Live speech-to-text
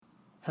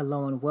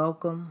Hello and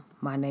welcome.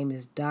 My name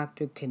is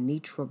Dr.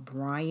 Kenitra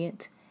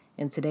Bryant,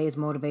 and today's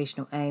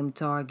motivational aim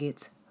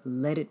targets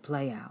Let It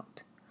Play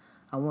Out.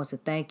 I want to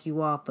thank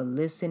you all for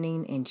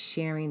listening and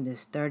sharing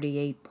this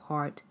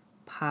 38-part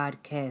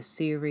podcast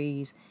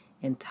series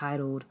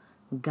entitled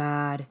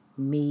God,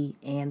 Me,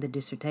 and the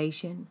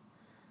Dissertation.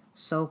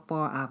 So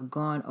far, I've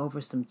gone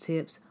over some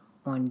tips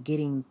on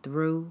getting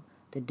through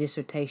the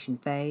dissertation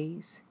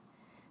phase,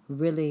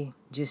 really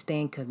just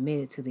staying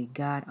committed to the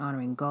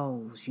God-honoring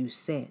goals you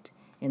set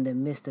in the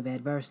midst of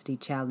adversity,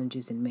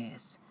 challenges, and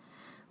mess.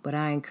 But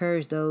I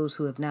encourage those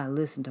who have not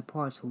listened to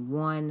parts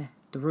 1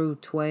 through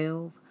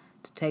 12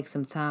 to take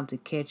some time to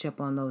catch up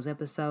on those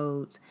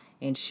episodes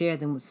and share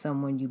them with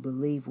someone you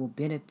believe will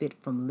benefit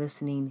from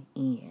listening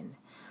in.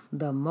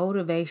 The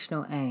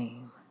motivational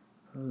aim,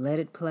 Let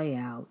It Play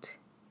Out,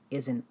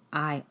 is an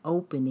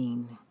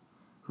eye-opening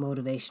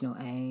motivational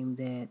aim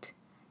that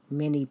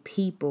many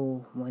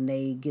people, when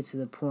they get to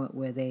the point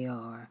where they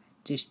are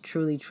just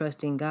truly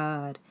trusting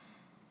God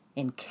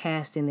and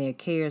casting their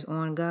cares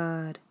on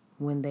God,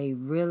 when they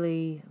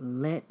really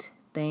let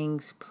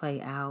things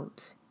play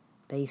out,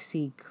 they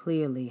see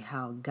clearly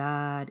how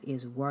God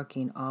is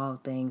working all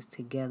things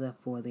together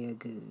for their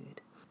good.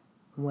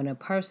 When a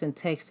person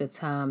takes the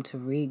time to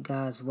read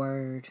God's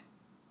Word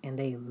and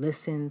they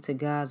listen to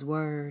God's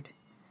Word,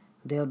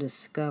 they'll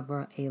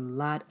discover a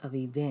lot of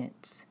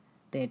events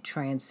that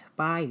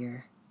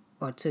transpire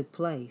or took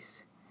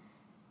place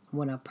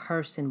when a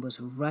person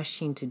was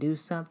rushing to do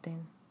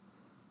something,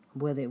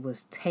 whether it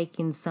was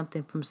taking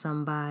something from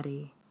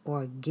somebody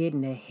or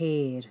getting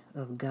ahead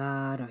of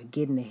God or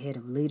getting ahead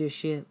of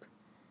leadership.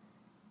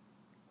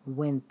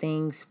 When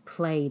things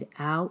played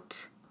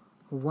out,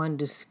 one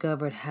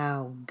discovered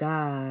how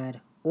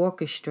God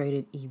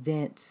orchestrated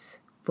events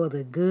for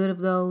the good of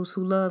those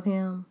who love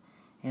Him,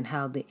 and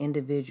how the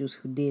individuals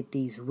who did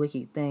these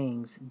wicked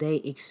things, they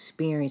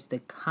experienced the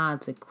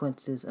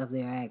consequences of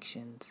their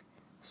actions.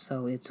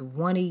 So it's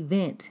one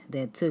event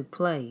that took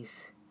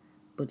place,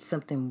 but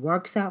something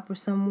works out for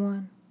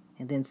someone,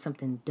 and then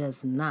something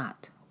does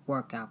not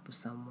work out for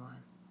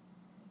someone.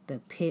 The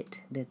pit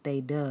that they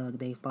dug,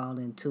 they fall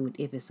into it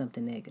if it's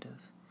something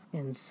negative.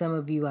 And some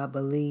of you, I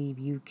believe,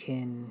 you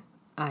can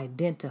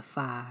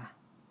identify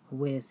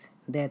with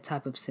that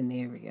type of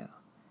scenario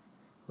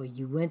where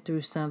you went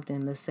through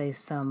something. Let's say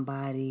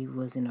somebody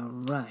was in a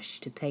rush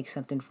to take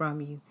something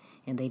from you,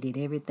 and they did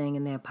everything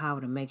in their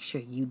power to make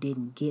sure you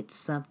didn't get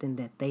something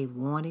that they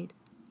wanted.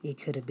 It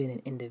could have been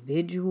an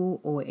individual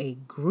or a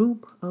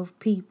group of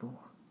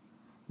people.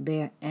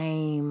 Their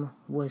aim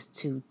was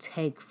to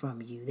take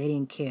from you. They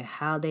didn't care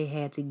how they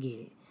had to get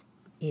it.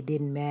 It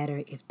didn't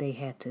matter if they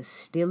had to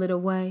steal it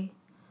away,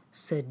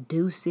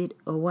 seduce it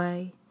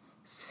away,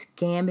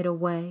 scam it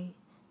away,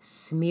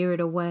 smear it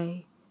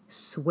away,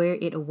 swear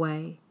it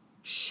away,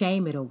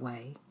 shame it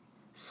away,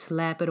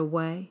 slap it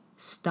away,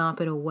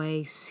 stomp it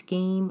away,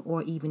 scheme,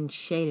 or even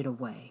shade it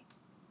away.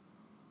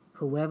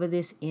 Whoever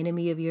this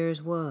enemy of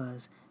yours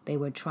was, they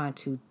were trying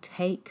to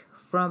take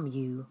from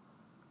you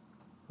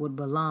what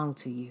belonged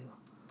to you.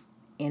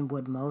 And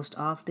what most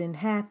often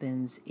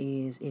happens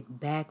is it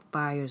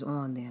backfires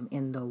on them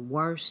in the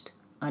worst,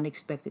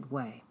 unexpected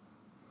way.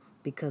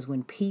 Because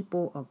when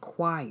people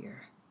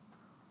acquire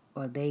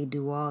or they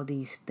do all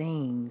these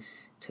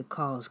things to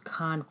cause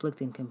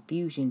conflict and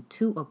confusion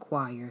to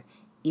acquire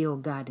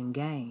ill-gotten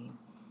gain,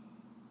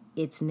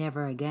 it's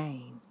never a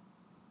gain.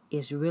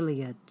 It's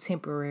really a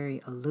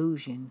temporary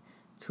illusion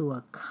to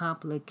a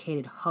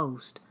complicated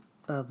host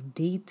of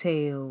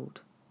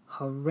detailed,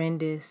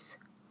 horrendous,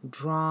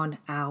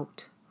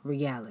 drawn-out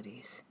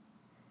realities.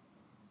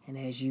 And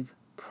as you've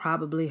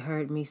probably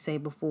heard me say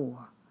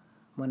before,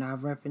 when I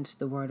reference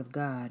the Word of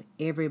God,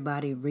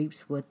 everybody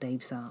reaps what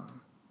they've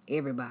sown.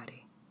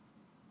 Everybody.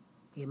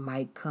 It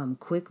might come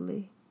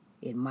quickly,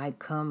 it might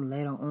come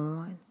later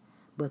on,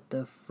 but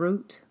the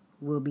fruit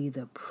will be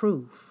the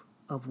proof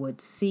of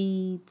what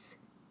seeds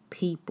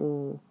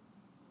people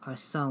are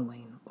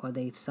sowing or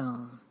they've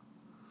sown.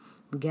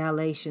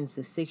 Galatians,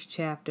 the 6th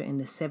chapter and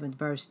the 7th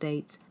verse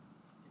states,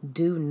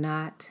 "Do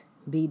not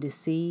be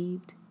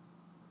deceived.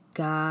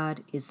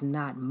 God is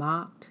not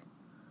mocked.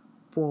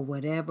 For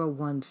whatever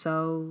one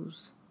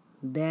sows,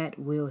 that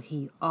will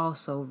he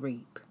also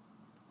reap."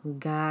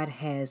 God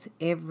has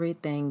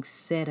everything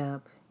set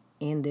up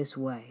in this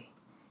way: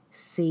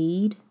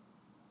 seed,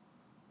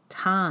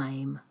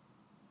 time,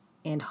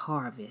 and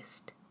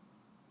harvest.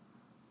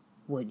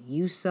 What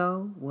you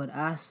sow, what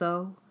I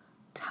sow,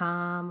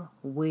 time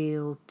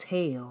will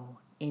tell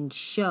and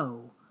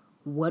show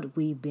what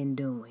we've been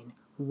doing,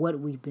 what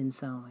we've been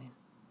sowing,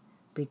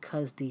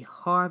 because the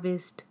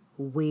harvest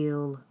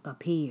will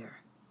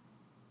appear.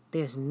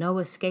 There's no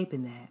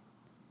escaping that.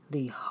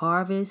 The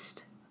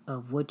harvest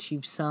of what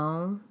you've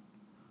sown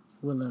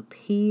will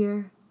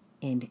appear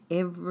in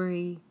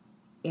every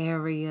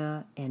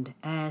area and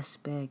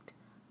aspect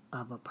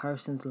of a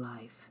person's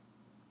life.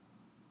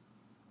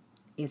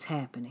 It's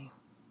happening.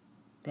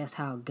 That's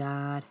how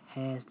God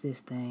has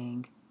this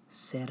thing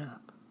set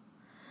up.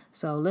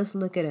 So let's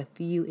look at a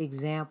few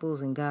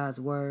examples in God's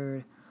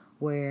Word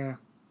where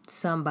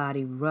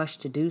Somebody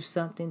rushed to do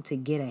something to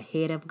get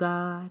ahead of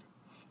God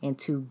and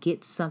to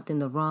get something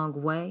the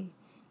wrong way,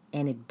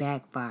 and it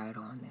backfired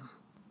on them.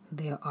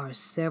 There are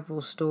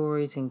several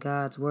stories in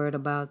God's Word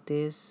about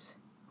this,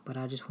 but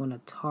I just want to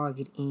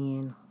target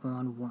in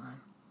on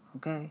one,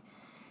 okay?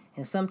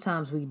 And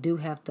sometimes we do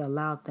have to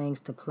allow things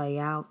to play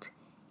out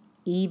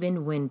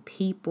even when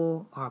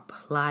people are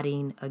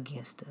plotting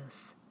against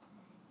us.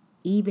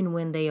 Even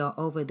when they are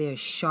over there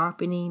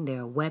sharpening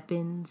their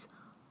weapons,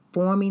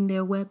 forming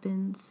their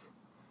weapons,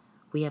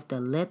 we have to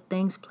let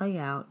things play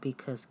out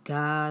because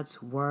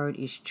God's word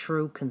is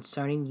true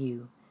concerning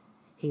you.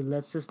 He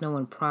lets us know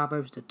in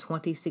Proverbs, the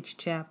 26th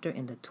chapter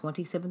and the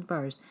 27th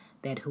verse,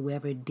 that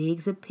whoever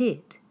digs a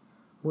pit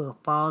will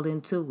fall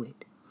into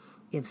it.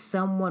 If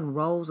someone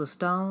rolls a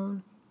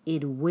stone,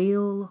 it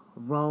will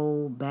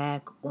roll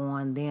back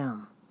on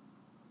them.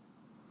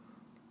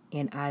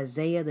 In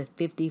Isaiah, the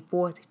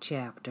 54th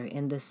chapter,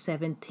 in the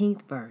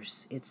 17th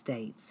verse, it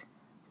states,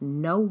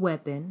 "No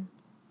weapon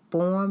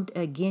formed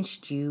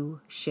against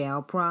you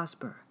shall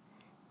prosper,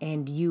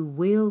 and you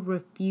will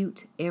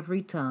refute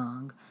every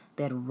tongue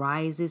that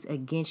rises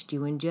against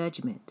you in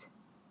judgment."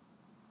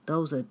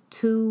 Those are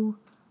two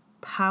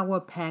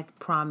power-packed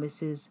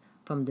promises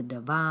from the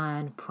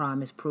divine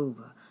promise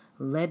prover,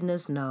 letting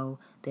us know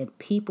that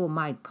people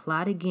might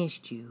plot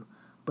against you,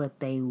 but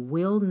they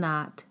will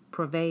not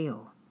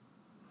prevail.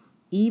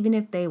 Even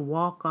if they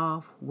walk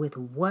off with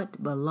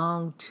what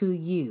belonged to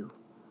you,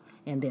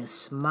 and they're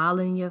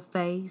smiling in your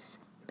face,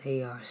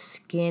 they are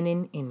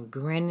skinning and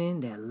grinning,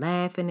 they're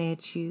laughing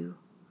at you,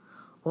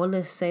 or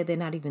let's say they're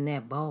not even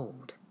that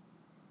bold.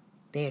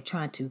 They're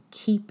trying to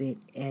keep it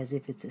as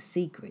if it's a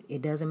secret.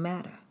 It doesn't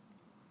matter.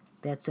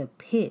 That's a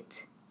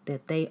pit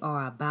that they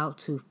are about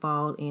to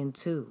fall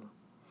into,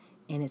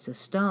 and it's a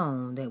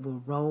stone that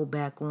will roll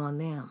back on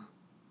them.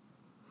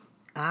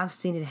 I've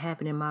seen it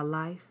happen in my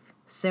life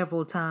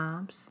several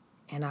times,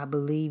 and I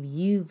believe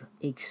you've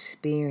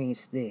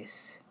experienced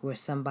this, where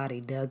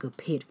somebody dug a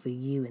pit for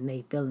you and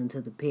they fell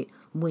into the pit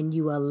when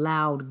you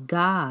allowed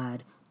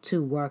God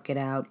to work it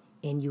out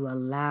and you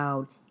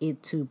allowed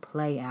it to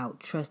play out,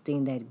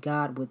 trusting that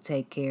God would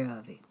take care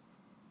of it.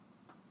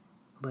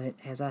 But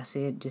as I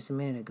said just a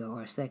minute ago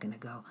or a second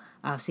ago,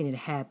 I've seen it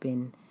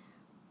happen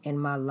in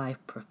my life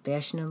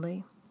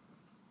professionally,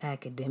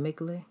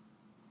 academically,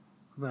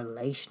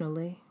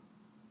 relationally,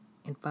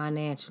 and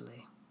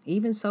financially,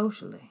 even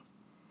socially.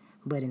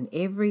 But in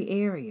every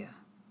area,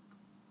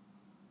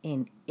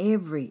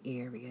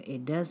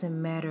 it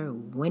doesn't matter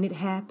when it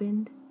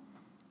happened,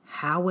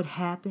 how it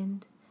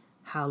happened,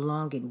 how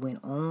long it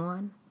went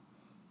on,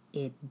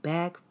 it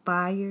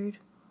backfired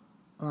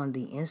on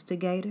the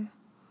instigator,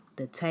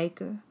 the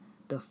taker,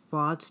 the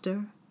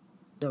fraudster,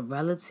 the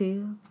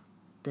relative,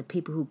 the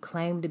people who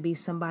claim to be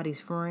somebody's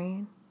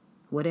friend,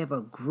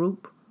 whatever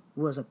group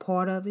was a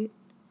part of it,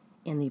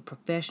 in the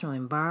professional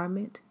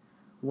environment,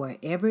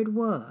 wherever it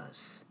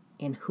was,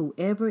 and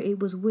whoever it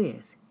was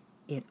with,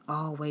 it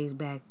always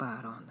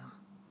backfired on them.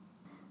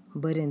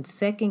 But in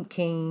 2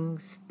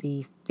 Kings,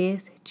 the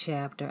 5th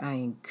chapter, I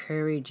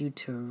encourage you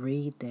to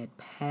read that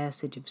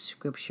passage of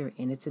scripture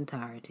in its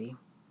entirety.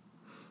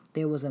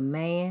 There was a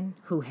man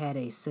who had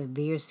a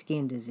severe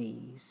skin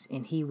disease,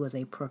 and he was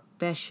a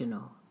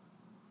professional.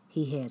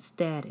 He had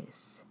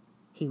status.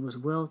 He was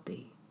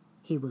wealthy.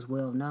 He was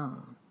well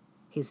known.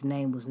 His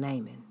name was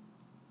Naaman.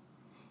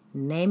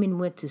 Naaman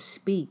went to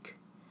speak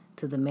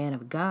to the man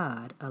of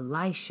God,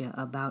 Elisha,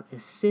 about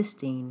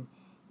assisting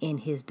in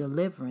his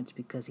deliverance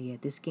because he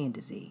had this skin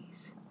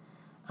disease.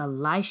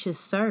 Elisha's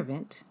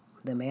servant,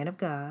 the man of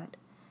God,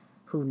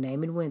 who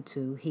Naaman went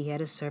to, he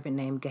had a servant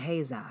named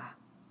Gehazi.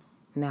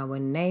 Now,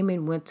 when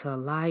Naaman went to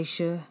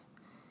Elisha,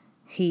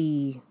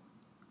 he,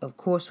 of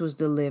course, was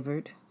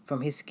delivered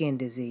from his skin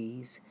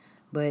disease.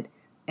 But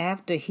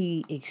after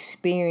he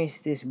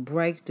experienced this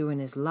breakthrough in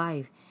his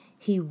life,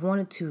 he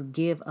wanted to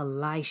give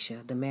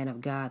Elisha, the man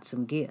of God,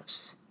 some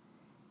gifts.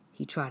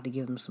 He tried to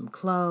give him some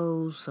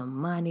clothes, some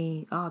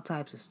money, all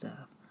types of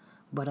stuff.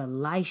 But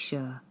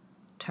Elisha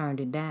turned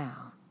it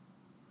down.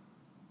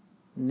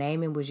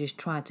 Naaman was just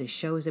trying to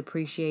show his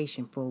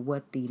appreciation for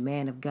what the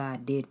man of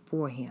God did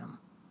for him.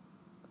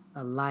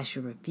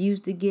 Elisha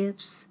refused the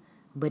gifts,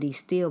 but he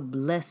still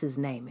blesses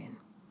Naaman.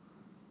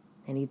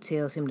 And he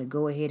tells him to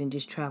go ahead and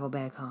just travel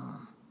back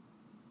home.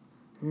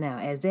 Now,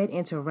 as that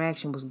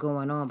interaction was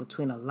going on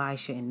between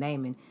Elisha and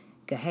Naaman,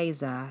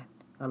 Gehazi,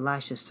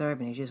 Elisha's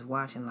servant, is just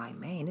watching like,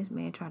 man, this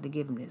man tried to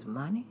give him this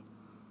money,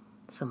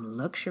 some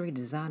luxury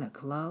designer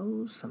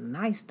clothes, some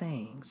nice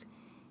things,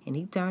 and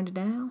he turned it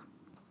down.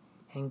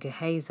 And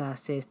Gehazi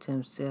says to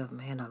himself,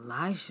 man,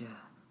 Elisha,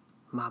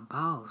 my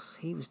boss,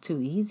 he was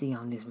too easy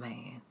on this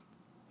man.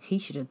 He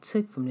should have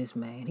took from this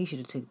man. He should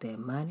have took that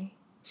money,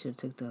 should have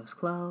took those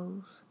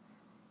clothes.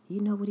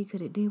 You know what he could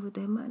have did with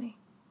that money?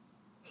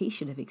 He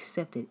should have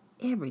accepted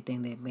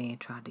everything that man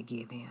tried to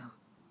give him.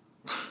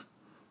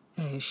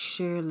 As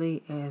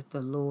surely as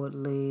the Lord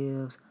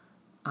lives,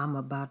 I'm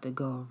about to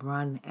go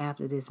run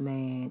after this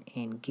man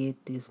and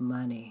get this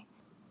money.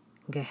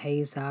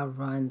 Gehazi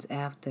runs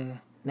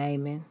after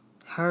Naaman,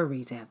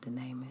 hurries after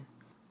Naaman.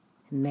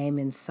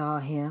 Naaman saw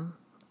him,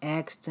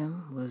 asked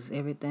him, was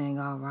everything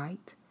all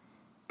right?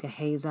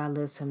 Gehazi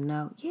lets him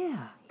know,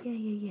 yeah,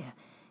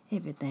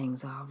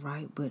 everything's all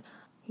right. But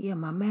yeah,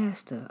 my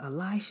master,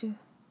 Elisha,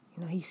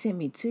 he sent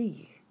me to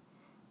you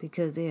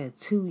because there are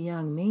 2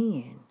 young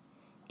men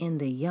in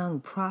the Young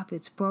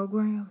Prophets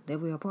program that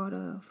we're a part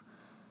of.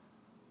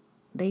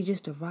 They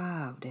just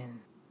arrived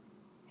and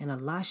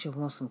Elisha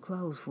wants some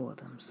clothes for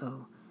them.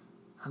 So,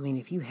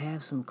 if you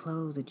have some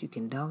clothes that you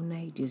can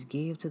donate, just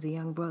give to the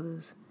young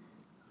brothers.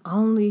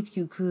 Only if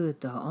you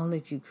could, though. Only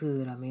if you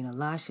could.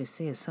 Elisha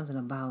said something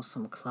about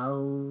some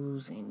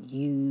clothes and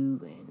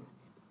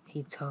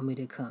he told me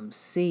to come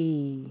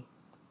see.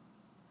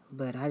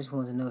 But I just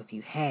wanted to know if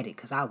you had it,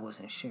 because I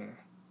wasn't sure.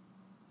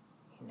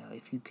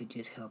 If you could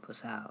just help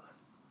us out.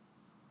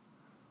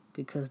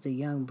 Because the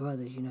young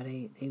brothers,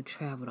 they've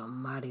traveled a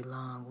mighty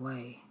long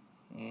way.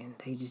 And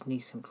they just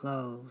need some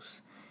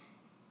clothes.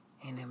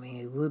 And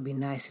it would be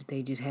nice if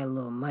they just had a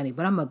little money.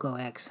 But I'm going to go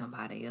ask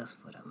somebody else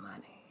for the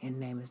money. And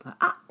Naaman's like,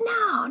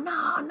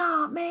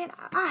 no, man,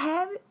 I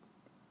have it.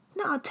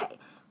 No, take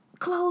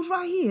clothes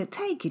right here.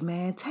 Take it,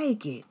 man,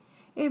 take it.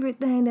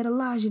 Everything that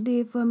Elijah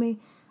did for me,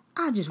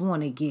 I just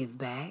want to give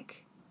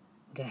back.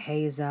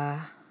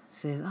 Gehazi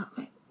says,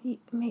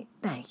 man,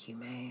 thank you,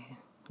 man.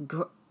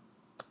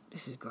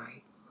 This is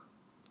great.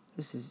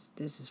 This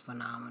is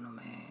phenomenal,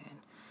 man.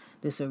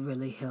 This will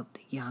really help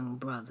the young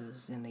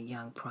brothers in the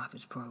Young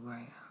Prophets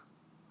program.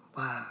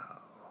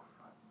 Wow.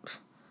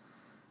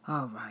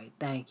 All right,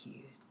 thank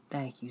you.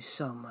 Thank you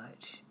so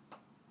much.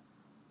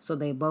 So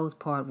they both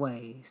part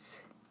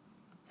ways.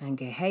 And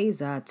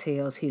Gehazi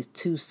tells his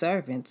 2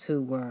 servants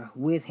who were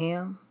with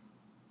him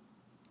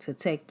to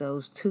take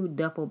those 2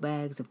 duffel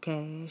bags of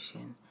cash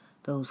and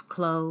those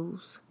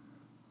clothes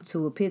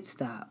to a pit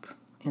stop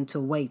and to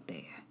wait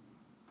there.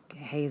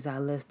 Gehazi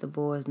lets the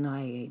boys know,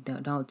 hey,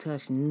 don't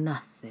touch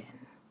nothing.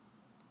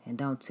 And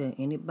don't tell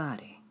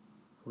anybody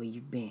where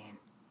you've been.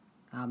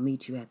 I'll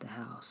meet you at the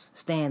house.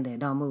 Stand there,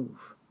 don't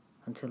move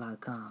until I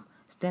come.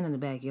 Stand in the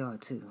backyard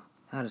too,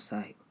 out of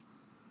sight.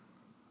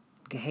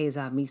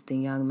 Gehazi meets the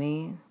young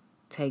man,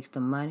 takes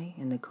the money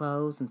and the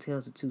clothes and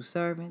tells the 2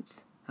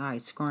 servants, all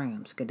right,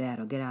 scram,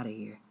 skedaddle, get out of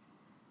here.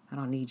 I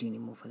don't need you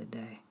anymore for the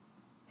day.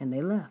 And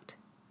they left.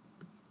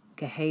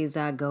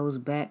 Gehazi goes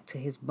back to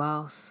his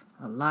boss,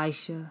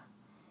 Elisha,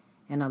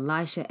 and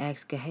Elisha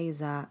asks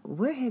Gehazi,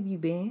 where have you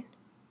been?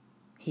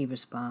 He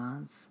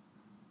responds,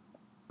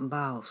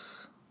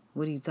 boss,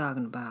 what are you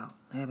talking about?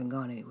 I haven't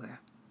gone anywhere.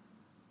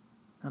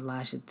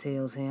 Elisha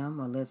tells him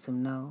or lets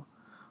him know,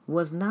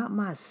 was not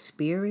my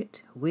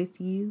spirit with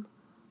you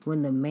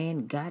when the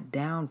man got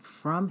down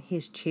from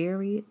his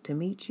chariot to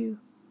meet you?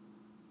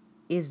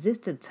 Is this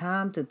the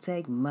time to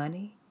take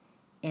money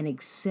and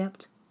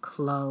accept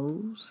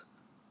clothes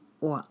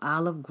or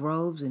olive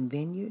groves and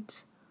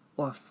vineyards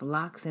or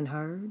flocks and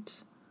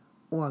herds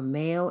or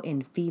male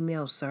and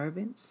female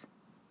servants?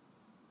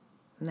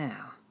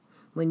 Now,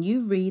 when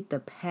you read the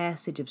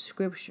passage of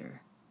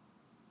Scripture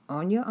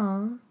on your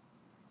own,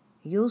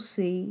 you'll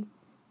see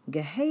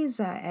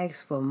Gehazi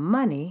asks for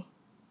money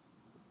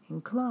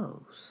and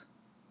clothes.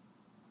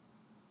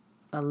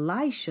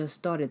 Elisha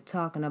started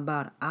talking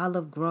about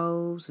olive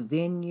groves,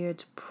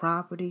 vineyards,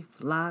 property,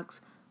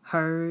 flocks,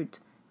 herds,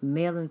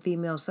 male and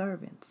female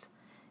servants.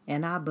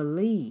 And I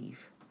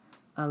believe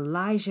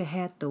Elijah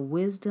had the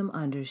wisdom,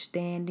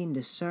 understanding,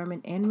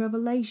 discernment, and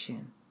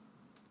revelation,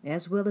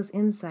 as well as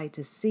insight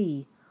to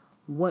see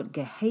what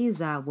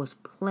Gehazi was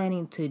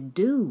planning to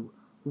do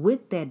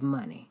with that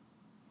money,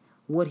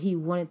 what he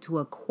wanted to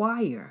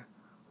acquire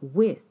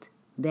with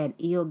that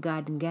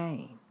ill-gotten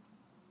gain.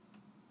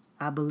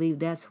 I believe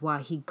that's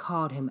why he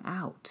called him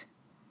out.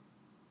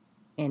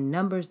 In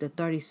Numbers, the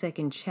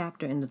 32nd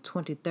chapter and the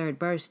 23rd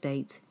verse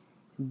states,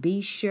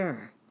 be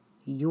sure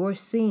your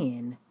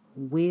sin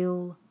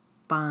will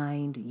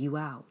find you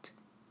out.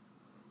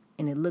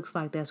 And it looks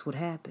like that's what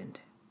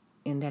happened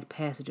in that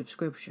passage of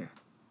Scripture.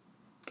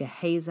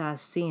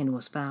 Gehazi's sin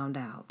was found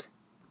out.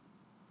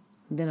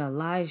 Then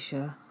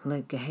Elisha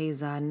let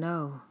Gehazi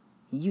know,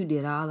 you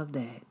did all of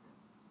that.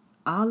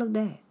 All of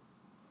that.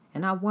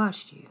 And I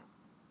watched you.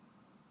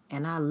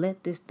 And I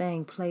let this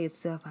thing play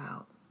itself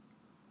out.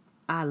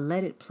 I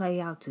let it play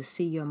out to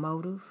see your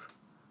motive,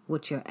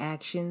 what your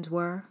actions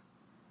were,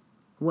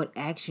 what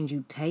actions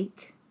you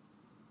take,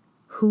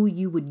 who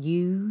you would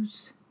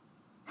use,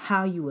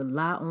 how you would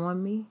lie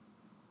on me.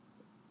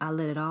 I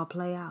let it all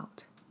play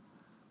out.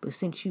 But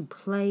since you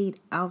played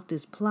out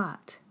this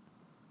plot,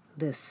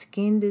 the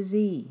skin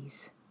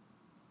disease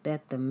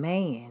that the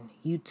man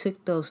you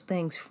took those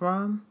things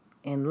from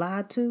and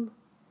lied to,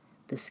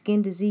 the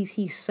skin disease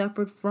he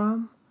suffered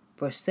from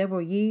for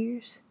several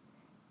years,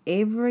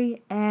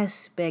 every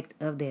aspect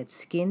of that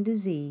skin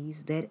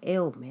disease, that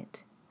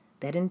ailment,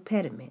 that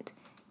impediment,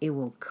 it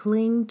will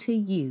cling to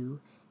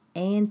you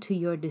and to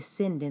your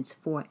descendants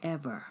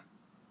forever.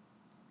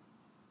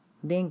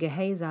 Then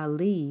Gehazi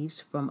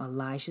leaves from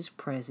Elisha's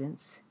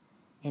presence,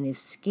 and his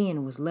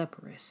skin was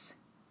leprous.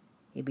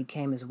 It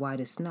became as white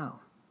as snow.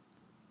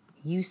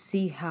 You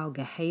see how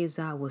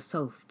Gehazi was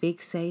so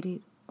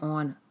fixated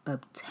on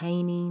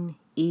obtaining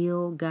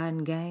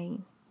ill-gotten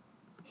gain?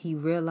 He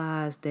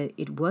realized that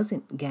it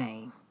wasn't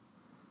gain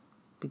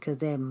because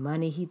that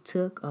money he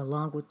took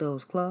along with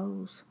those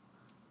clothes,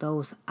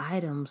 those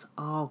items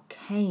all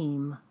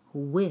came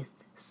with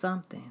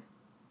something.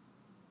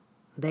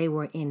 They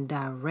were in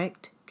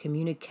direct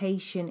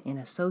communication and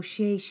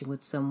association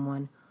with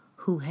someone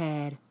who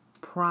had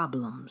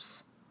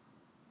problems.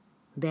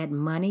 That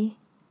money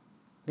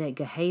that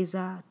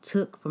Gehazi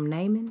took from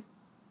Naaman,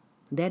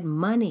 that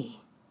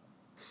money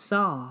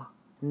saw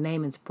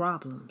Naaman's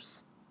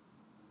problems.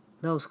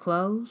 Those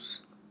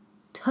clothes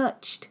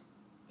touched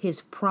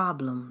his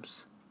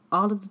problems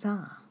all of the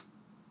time.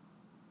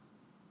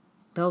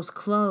 Those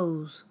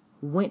clothes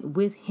went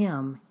with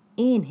him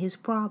in his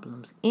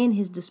problems, in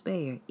his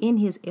despair, in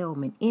his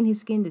ailment, in his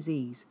skin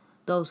disease.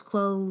 Those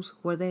clothes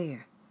were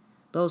there.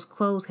 Those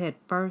clothes had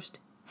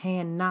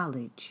first-hand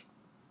knowledge.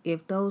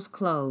 If those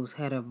clothes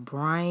had a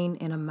brain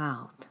and a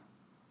mouth,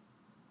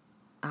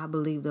 I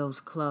believe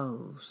those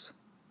clothes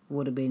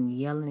would have been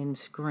yelling and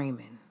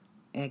screaming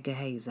at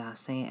Gehazi,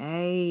 saying,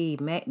 "Hey,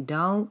 Matt,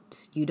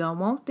 you don't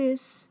want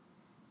this.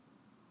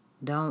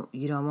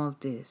 You don't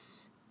want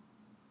this.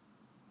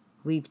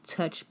 We've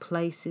touched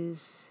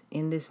places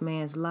in this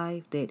man's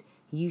life that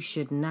you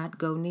should not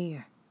go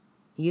near.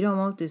 You don't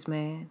want this,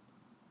 man."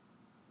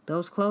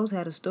 Those clothes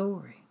had a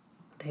story.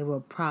 They were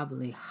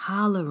probably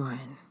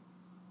hollering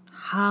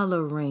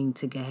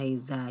to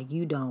Gehazi,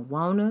 "You don't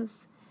want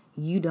us.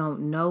 You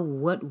don't know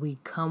what we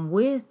come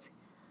with.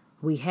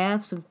 We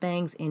have some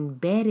things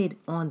embedded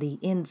on the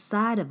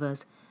inside of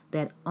us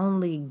that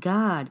only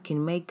God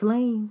can make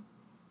clean.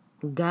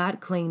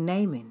 God cleaned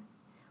Naaman.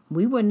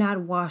 We were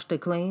not washed or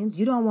cleansed.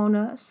 You don't want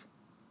us.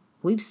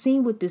 We've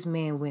seen what this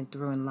man went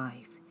through in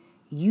life.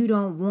 You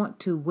don't want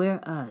to wear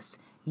us.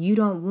 You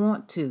don't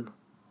want to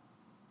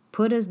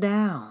put us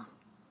down.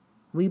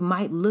 We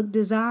might look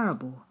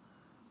desirable,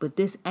 but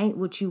this ain't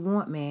what you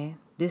want, man.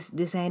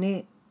 This ain't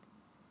it.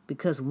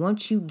 Because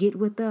once you get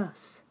with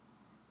us,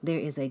 there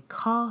is a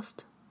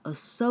cost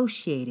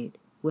associated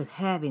with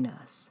having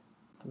us."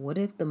 What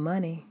if the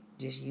money,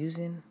 just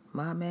using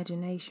my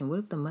imagination, what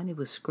if the money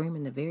was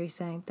screaming the very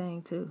same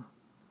thing too?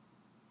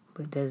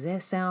 But does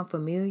that sound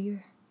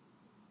familiar?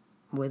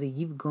 Whether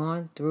you've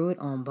gone through it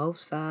on both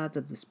sides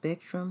of the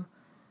spectrum,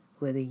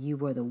 whether you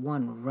were the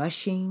one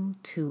rushing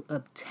to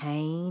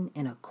obtain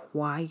and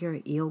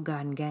acquire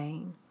ill-gotten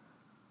gain,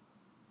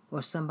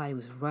 or somebody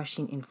was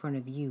rushing in front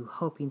of you,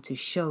 hoping to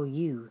show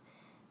you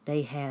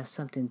they have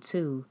something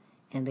too,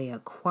 and they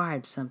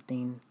acquired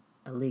something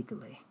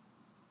illegally.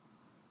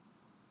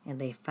 And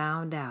they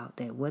found out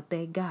that what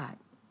they got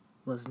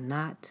was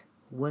not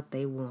what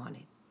they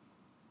wanted.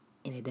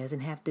 And it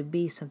doesn't have to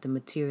be something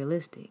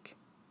materialistic.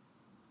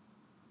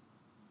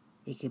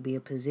 It could be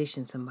a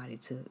position somebody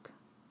took,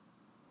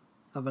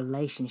 a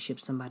relationship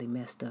somebody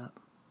messed up,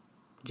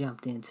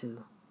 jumped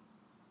into.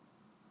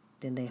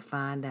 Then they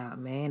find out,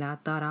 man, I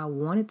thought I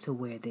wanted to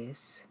wear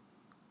this.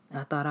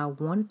 I thought I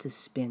wanted to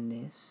spend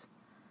this.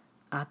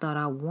 I thought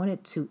I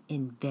wanted to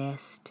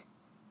invest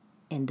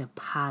and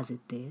deposit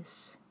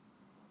this.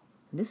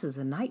 This is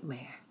a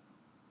nightmare.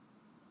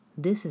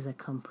 This is a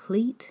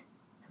complete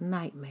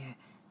nightmare.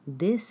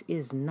 This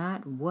is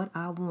not what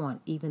I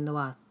want, even though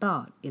I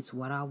thought it's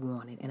what I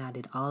wanted. And I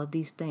did all of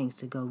these things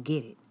to go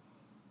get it.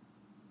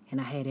 And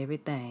I had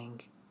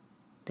everything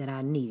that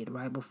I needed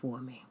right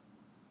before me.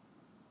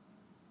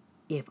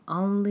 If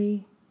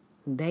only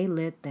they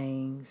let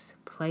things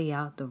play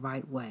out the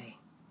right way,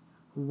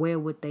 where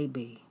would they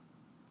be?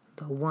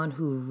 The one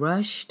who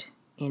rushed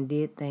and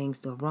did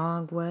things the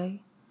wrong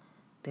way,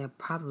 they're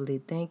probably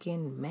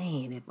thinking,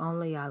 man, if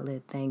only I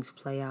let things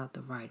play out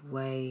the right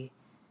way,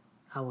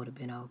 I would have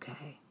been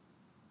okay.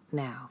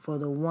 Now, for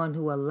the one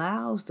who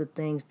allows the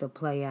things to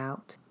play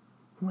out,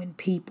 when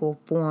people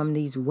form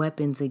these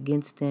weapons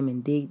against them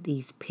and dig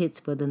these pits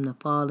for them to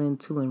fall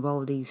into and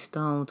roll these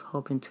stones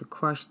hoping to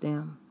crush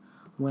them,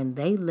 when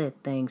they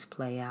let things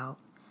play out,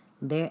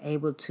 they're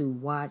able to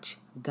watch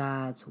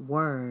God's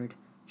word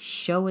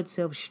show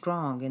itself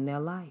strong in their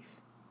life.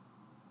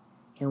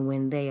 And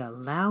when they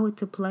allow it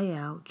to play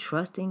out,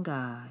 trusting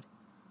God,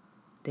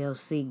 they'll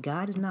see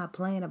God is not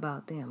playing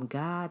about them.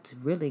 God's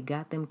really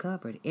got them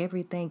covered.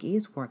 Everything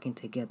is working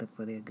together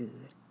for their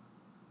good.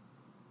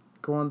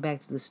 Going back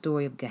to the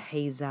story of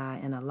Gehazi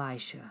and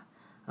Elisha.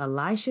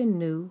 Elisha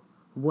knew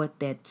what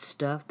that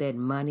stuff, that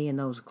money and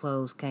those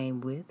clothes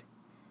came with,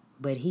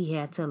 but he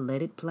had to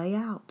let it play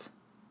out.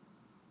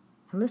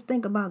 And let's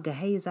think about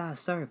Gehazi's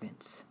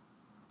servants,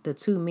 the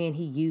two men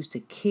he used to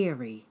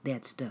carry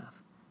that stuff.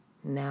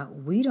 Now,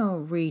 we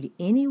don't read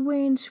anywhere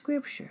in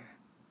Scripture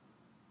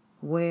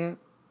where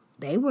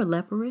they were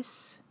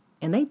leprous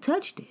and they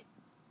touched it.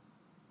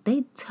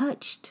 They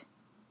touched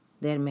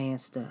that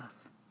man's stuff.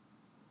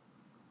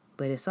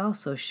 But it's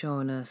also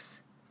showing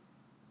us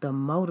the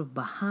motive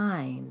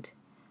behind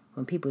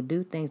when people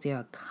do things, there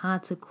are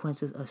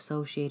consequences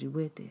associated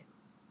with it.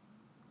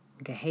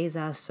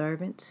 Gehazi's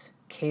servants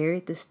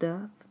carried the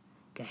stuff.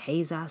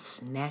 Gehazi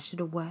snatched it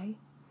away.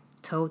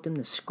 told them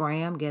to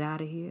scram, get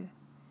out of here.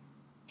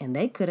 And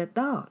they could have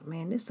thought,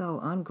 man, this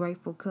old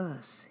ungrateful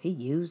cuss, he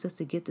used us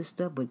to get this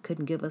stuff but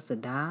couldn't give us a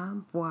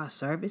dime for our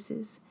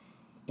services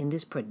in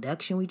this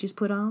production we just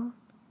put on.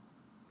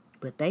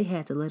 But they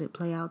had to let it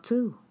play out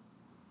too.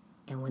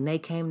 And when they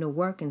came to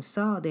work and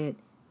saw that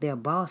their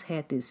boss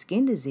had this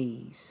skin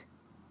disease,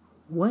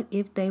 what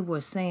if they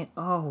were saying,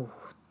 oh,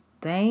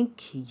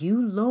 thank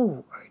you,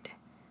 Lord,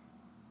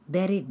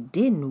 that it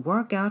didn't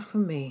work out for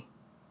me.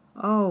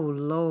 Oh,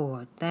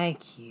 Lord,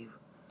 thank you.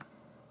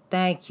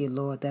 Thank you,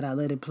 Lord, that I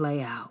let it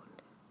play out.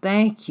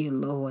 Thank you,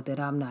 Lord, that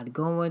I'm not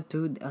going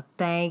through.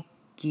 Thank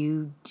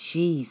you,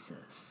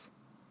 Jesus.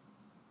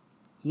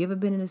 You ever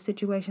been in a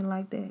situation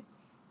like that?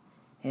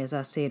 As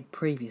I said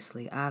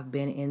previously, I've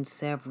been in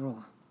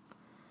several.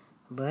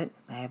 But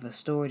I have a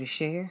story to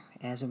share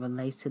as it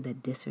relates to the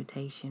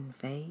dissertation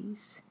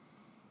phase.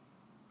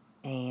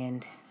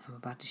 And I'm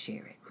about to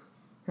share it.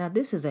 Now,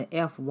 this is a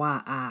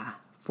FYI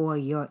for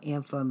your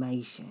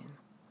information.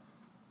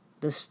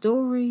 The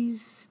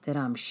stories that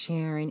I'm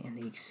sharing and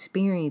the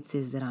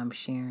experiences that I'm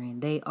sharing,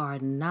 they are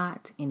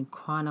not in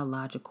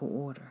chronological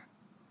order.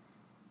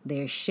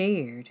 They're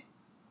shared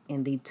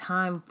in the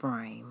time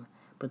frame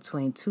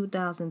between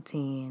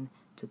 2010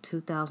 to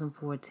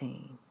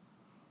 2014.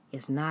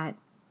 It's not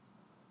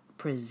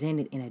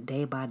presented in a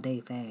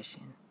day-by-day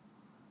fashion.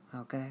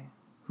 Okay?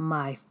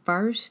 My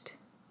first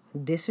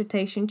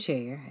dissertation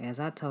chair, as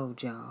I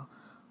told y'all,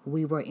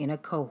 we were in a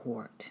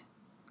cohort.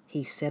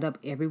 He set up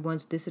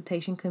everyone's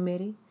dissertation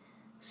committee.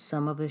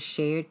 Some of us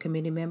shared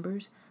committee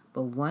members,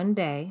 but one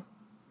day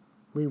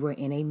we were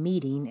in a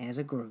meeting as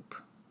a group.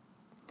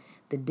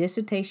 The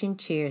dissertation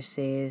chair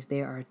says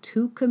there are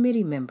 2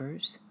 committee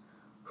members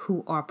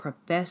who are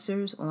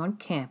professors on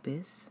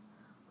campus.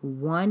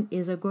 One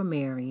is a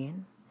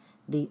grammarian,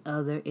 the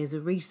other is a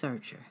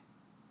researcher.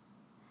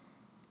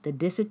 The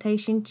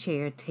dissertation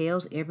chair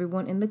tells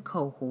everyone in the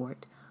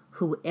cohort,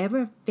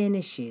 whoever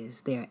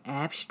finishes their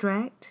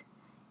abstract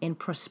and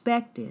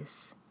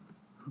prospectus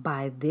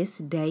by this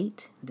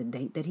date, the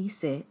date that he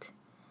set,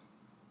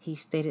 he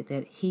stated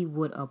that he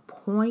would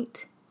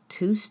appoint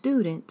 2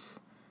 students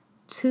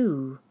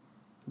to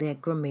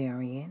that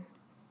grammarian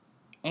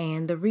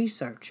and the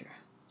researcher.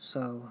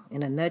 So,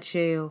 in a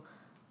nutshell,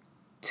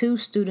 2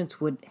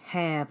 students would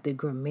have the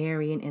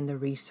grammarian and the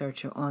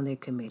researcher on their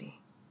committee.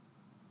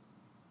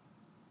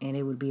 And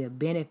it would be a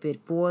benefit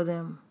for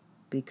them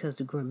because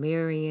the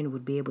grammarian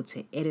would be able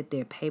to edit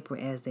their paper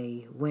as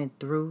they went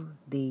through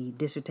the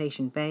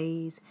dissertation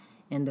phase,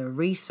 and the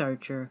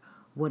researcher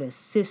would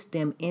assist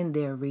them in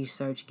their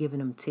research, giving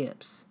them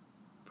tips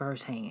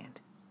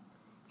firsthand.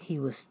 He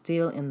was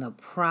still in the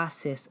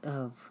process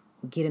of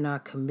getting our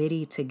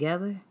committee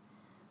together,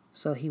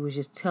 so he was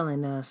just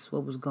telling us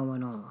what was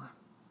going on.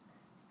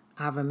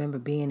 I remember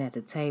being at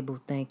the table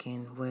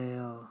thinking,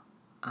 well,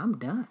 I'm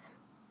done.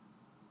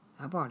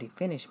 I've already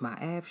finished my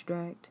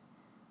abstract.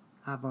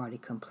 I've already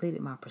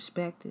completed my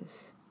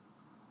prospectus.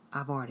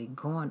 I've already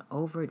gone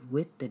over it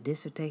with the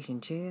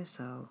dissertation chair,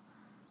 so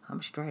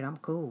I'm straight. I'm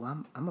cool.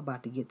 I'm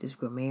about to get this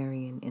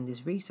grammarian and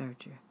this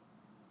researcher.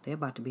 They're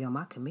about to be on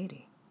my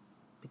committee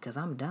because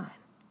I'm done.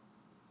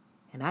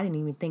 And I didn't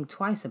even think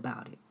twice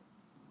about it.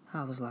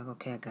 I was like,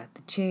 okay, I got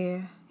the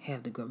chair,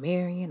 have the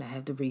grammarian, I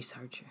have the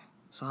researcher.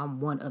 So I'm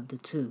one of the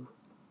 2.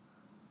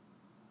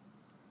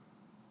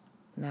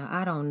 Now,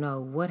 I don't know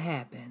what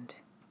happened,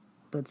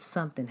 but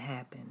something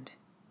happened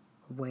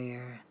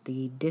where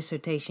the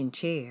dissertation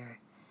chair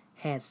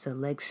had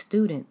select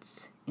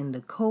students in the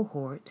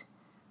cohort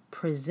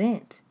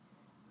present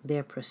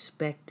their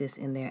prospectus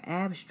and their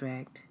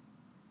abstract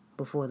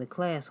before the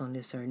class on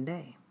this certain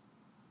day.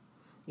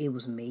 It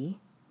was me,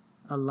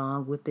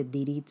 along with the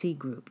DDT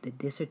group, the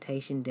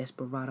Dissertation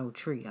Desperado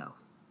Trio,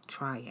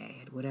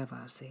 Triad, whatever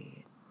I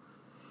said.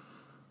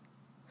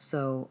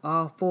 So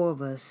all 4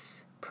 of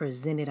us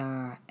presented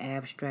our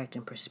abstract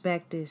and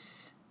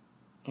prospectus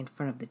in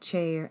front of the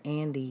chair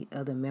and the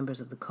other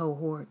members of the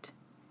cohort.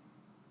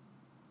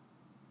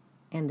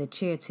 And the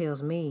chair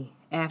tells me,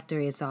 after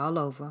it's all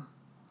over,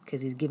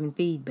 because he's giving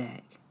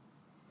feedback,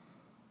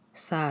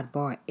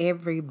 sidebar,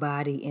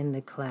 everybody in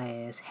the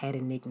class had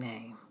a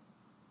nickname.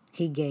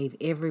 He gave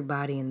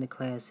everybody in the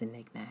class a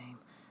nickname.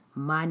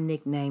 My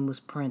nickname was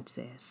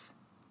Princess.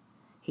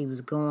 He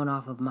was going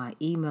off of my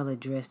email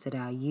address that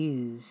I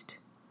used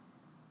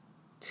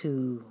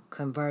to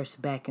converse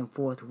back and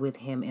forth with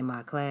him and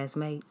my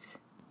classmates.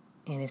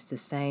 And it's the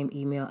same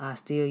email I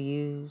still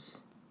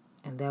use.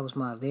 And that was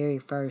my very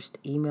first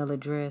email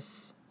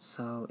address.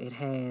 So it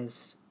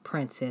has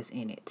Princess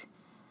in it.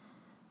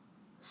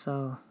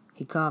 So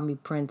he called me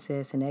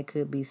Princess, and that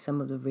could be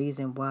some of the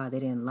reason why they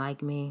didn't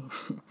like me.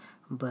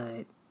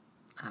 But,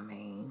 I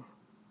mean,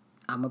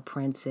 I'm a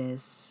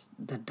princess,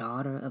 the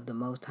daughter of the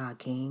Most High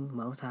King,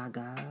 Most High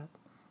God.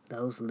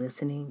 Those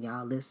listening,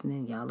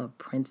 y'all are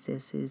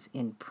princesses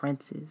and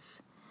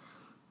princes.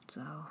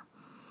 So,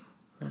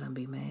 let them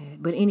be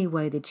mad. But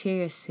anyway, the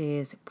chair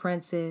says,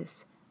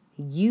 Princess,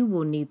 you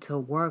will need to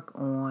work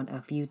on a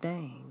few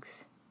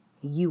things.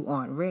 You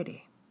aren't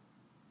ready.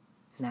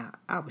 Now,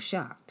 I was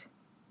shocked.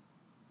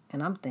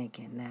 And I'm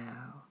thinking,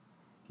 now,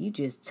 you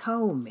just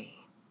told me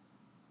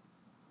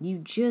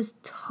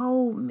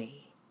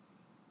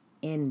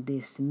in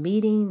this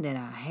meeting that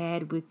I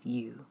had with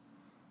you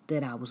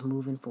that I was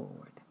moving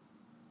forward.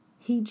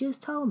 He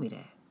just told me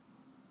that.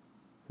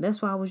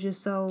 That's why I was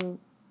just so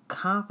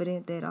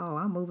confident that,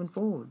 I'm moving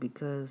forward,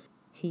 because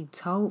he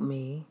told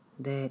me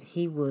that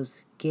he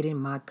was getting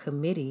my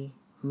committee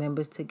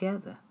members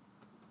together.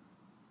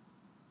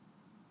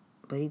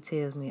 But he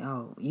tells me,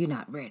 you're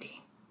not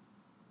ready.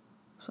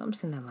 So I'm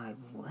sitting there like,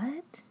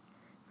 what?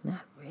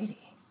 Not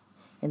ready.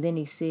 And then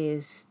he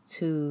says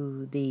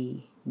to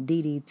the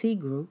DDT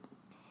group,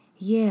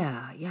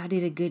 yeah, y'all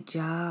did a good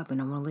job,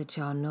 and I want to let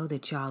y'all know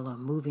that y'all are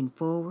moving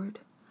forward,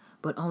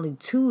 but only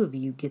 2 of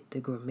you get the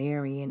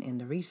grammarian and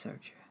the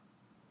researcher.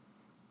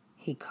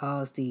 He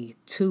calls the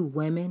 2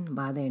 women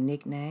by their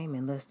nickname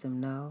and lets them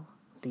know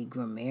the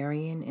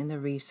grammarian and the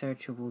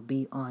researcher will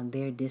be on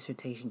their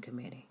dissertation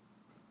committee.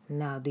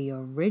 Now, the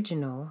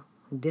original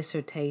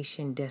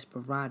dissertation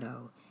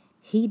desperado,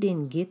 he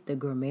didn't get the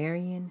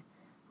grammarian,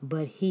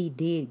 but he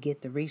did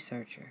get the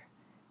researcher,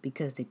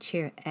 because the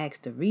chair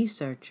asked the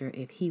researcher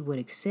if he would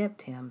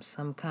accept him.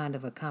 Some kind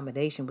of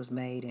accommodation was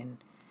made, and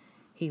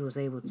he was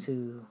able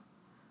to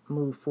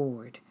move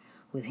forward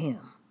with him.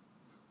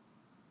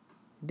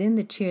 Then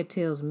the chair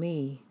tells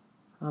me,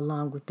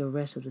 along with the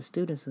rest of the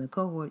students in the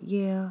cohort,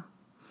 yeah,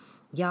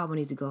 y'all will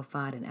need to go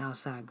find an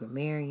outside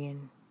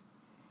grammarian.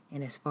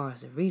 And as far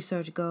as the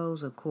research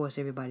goes, of course,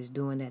 everybody's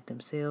doing that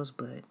themselves,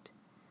 but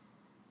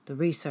the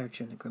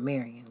researcher and the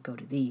grammarian go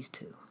to these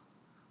 2.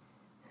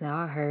 Now,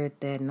 I heard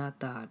that and I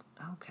thought,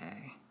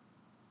 okay.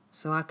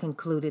 So I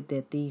concluded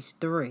that these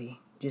 3,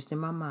 just in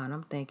my mind,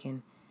 I'm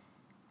thinking,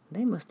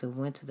 they must have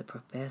went to the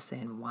professor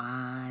and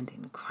whined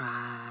and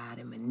cried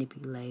and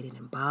manipulated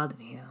and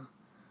bothered him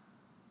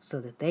so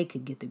that they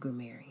could get the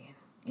grammarian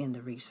and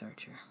the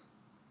researcher.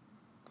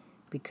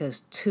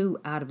 Because 2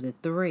 out of the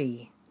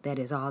 3, that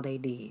is all they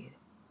did.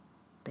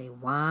 They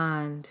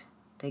whined,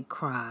 they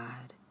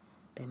cried,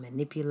 they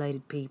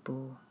manipulated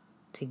people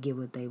to get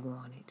what they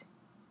wanted.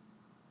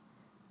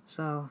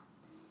 So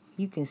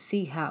you can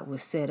see how it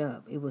was set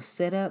up. It was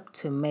set up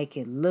to make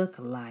it look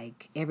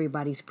like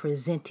everybody's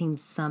presenting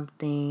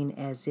something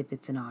as if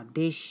it's an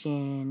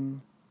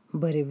audition,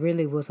 but it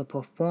really was a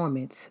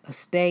performance, a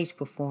stage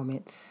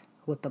performance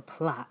with a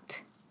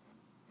plot.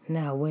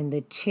 Now, when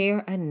the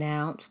chair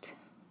announced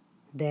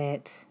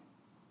that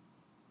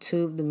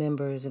 2 of the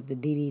members of the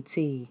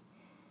DDT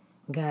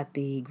got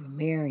the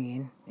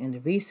grammarian and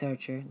the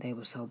researcher, they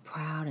were so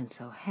proud and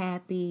so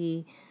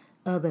happy.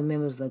 Other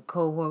members of the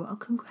cohort,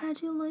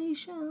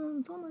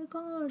 congratulations, oh my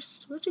gosh,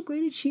 such a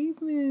great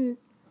achievement.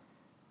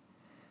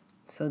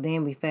 So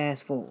then we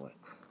fast forward.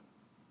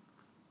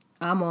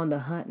 I'm on the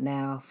hunt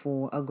now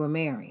for a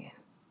grammarian.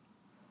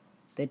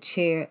 The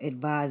chair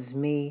advises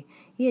me,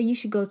 you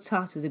should go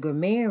talk to the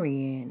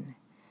grammarian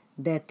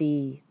that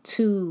the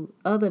 2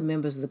 other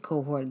members of the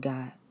cohort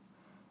got.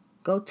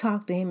 Go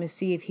talk to him and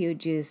see if he'll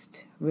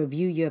just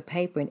review your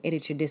paper and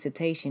edit your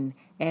dissertation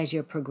as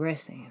you're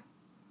progressing.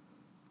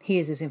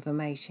 Here's his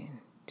information.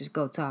 Just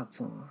go talk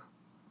to him.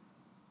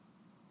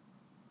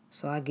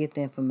 So I get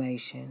the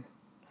information.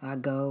 I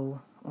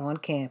go on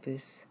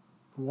campus,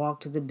 walk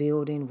to the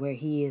building where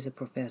he is a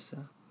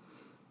professor,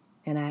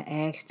 and I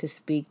ask to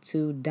speak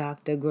to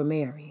Dr.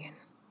 Grammarian.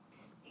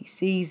 He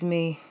sees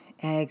me,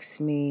 asks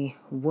me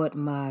what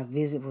my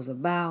visit was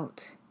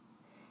about,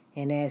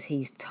 and as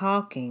he's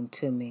talking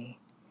to me,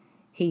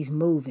 he's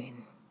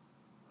moving.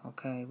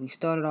 Okay, we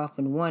started off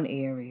in one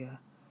area,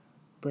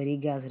 but he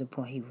got to the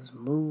point he was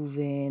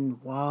moving,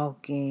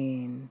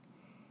 walking.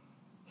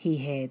 He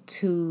had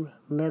 2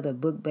 leather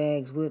book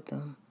bags with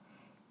him,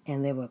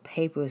 and there were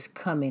papers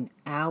coming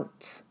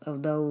out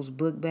of those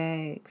book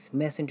bags,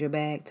 messenger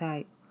bag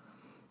type.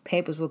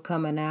 Papers were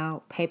coming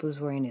out, papers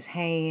were in his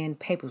hand,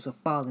 papers were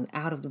falling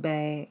out of the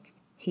bag.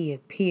 He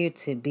appeared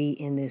to be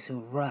in this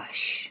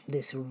rushed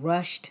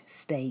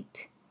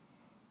state.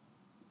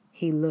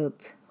 He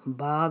looked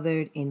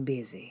bothered and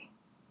busy.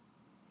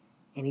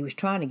 And he was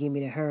trying to get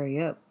me to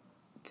hurry up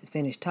to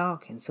finish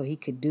talking so he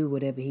could do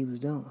whatever he was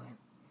doing.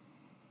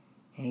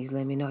 And he's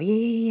letting me know,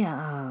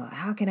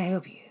 how can I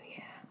help you?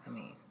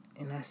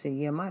 And I said,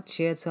 my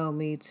chair told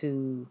me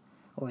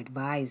or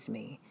advised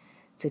me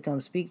to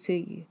come speak to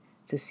you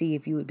to see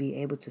if you would be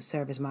able to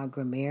serve as my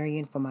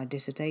grammarian for my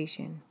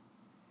dissertation.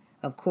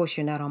 Of course,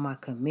 you're not on my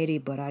committee,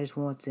 but I just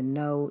want to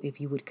know if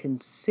you would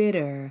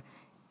consider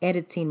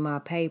editing my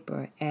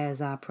paper as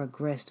I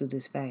progress through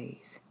this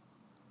phase.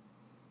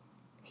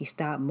 He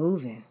stopped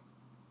moving,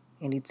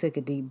 and he took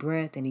a deep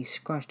breath, and he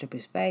scrunched up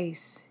his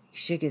face. He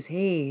shook his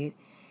head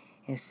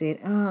and said,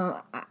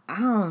 I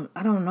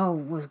don't know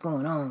what's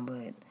going on,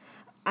 but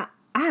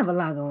I have a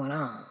lot going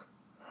on.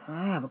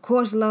 I have a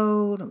course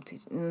load. I'm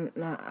teaching.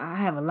 I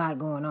have a lot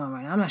going on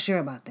right now. I'm not sure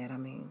about that.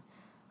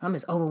 I'm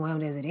as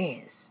overwhelmed as it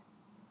is.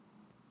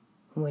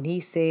 When he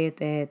said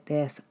that,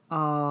 that's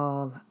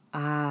all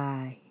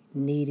I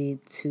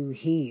needed to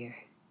hear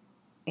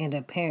and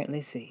apparently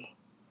see.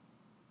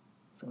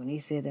 So when he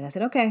said that, I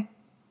said, okay.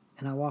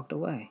 And I walked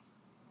away.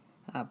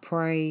 I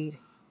prayed,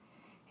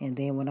 and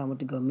then when I went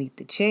to go meet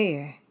the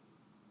chair,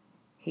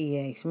 he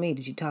asked me,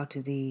 "Did you talk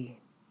to the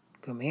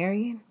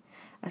grammarian?"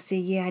 I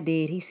said, "Yeah, I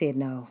did." He said,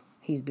 "No,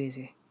 he's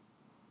busy."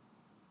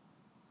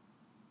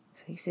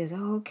 So he says,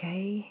 "Oh,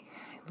 okay.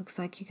 It looks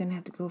like you're going to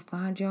have to go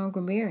find your own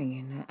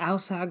grammarian, an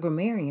outside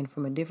grammarian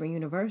from a different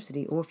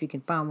university. Or if you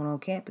can find one on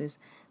campus,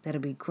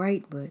 that'll be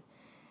great, but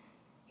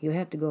you'll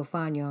have to go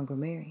find your own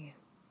grammarian."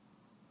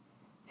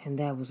 And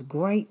that was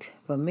great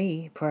for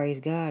me, praise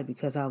God,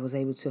 because I was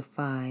able to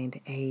find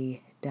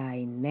a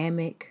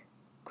dynamic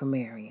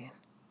grammarian.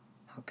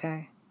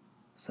 Okay?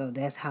 So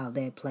that's how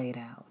that played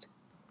out.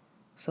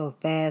 So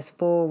fast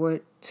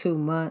forward 2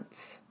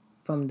 months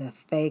from the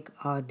fake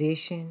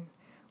audition,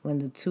 when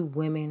the two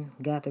women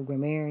got the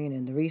grammarian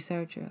and the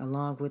researcher,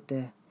 along with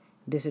the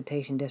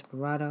dissertation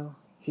desperado,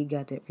 he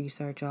got that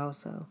research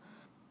also.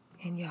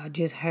 And y'all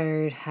just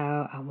heard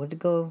how I went to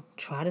go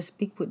try to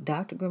speak with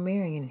Dr.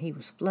 Grammarian, and he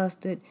was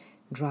flustered,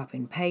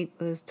 dropping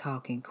papers,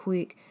 talking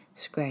quick,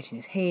 scratching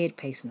his head,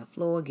 pacing the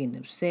floor, getting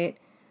upset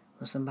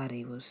when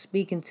somebody was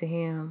speaking to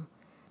him.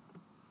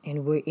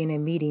 And we're in a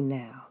meeting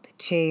now, the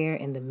chair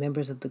and the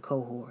members of the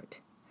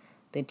cohort.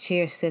 The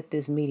chair set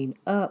this meeting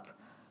up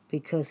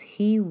because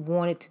he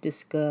wanted to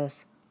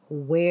discuss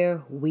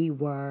where we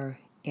were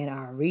in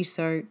our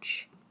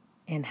research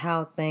and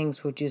how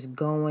things were just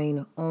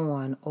going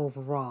on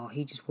overall.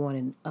 He just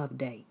wanted an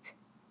update.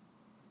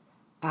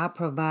 I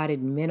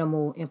provided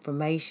minimal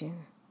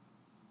information,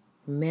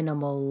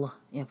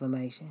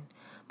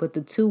 but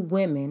the two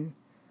women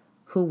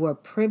who were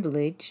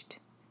privileged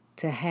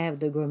to have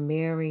the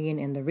grammarian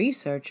and the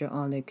researcher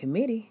on their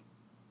committee,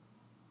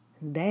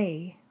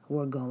 they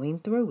were going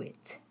through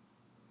it.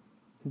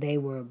 They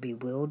were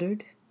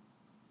bewildered,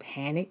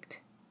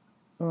 panicked,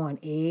 on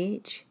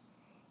edge,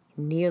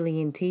 nearly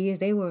in tears.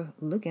 They were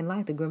looking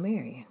like the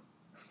grammarian,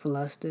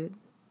 flustered,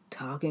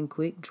 talking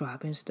quick,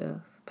 dropping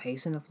stuff,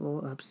 pacing the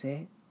floor,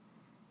 upset,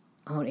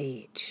 on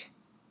edge.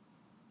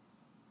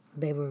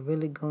 They were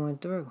really going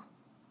through.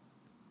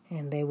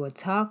 And they were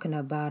talking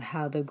about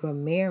how the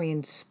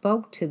grammarian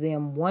spoke to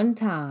them one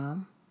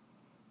time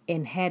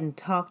and hadn't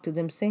talked to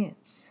them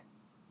since.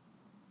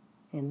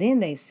 And then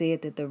they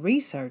said that the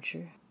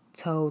researcher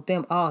told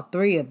them, all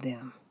three of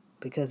them,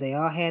 because they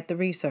all had the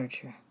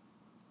researcher,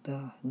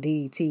 the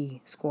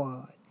DDT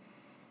squad.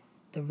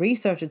 The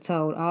researcher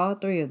told all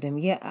three of them,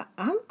 "Yeah,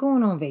 I'm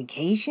going on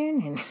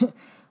vacation, and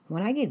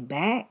when I get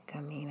back,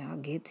 I'll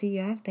get to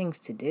you. I have things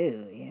to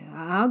do. Yeah,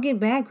 I'll get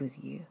back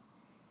with you."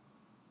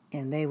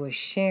 And they were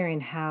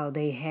sharing how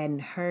they hadn't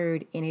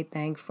heard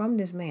anything from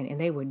this man, and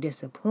they were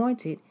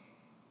disappointed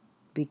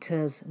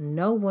because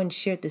no one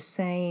shared the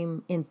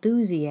same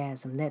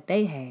enthusiasm that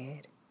they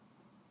had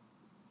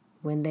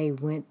when they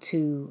went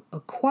to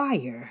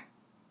acquire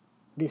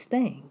this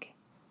thing,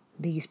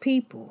 these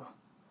people,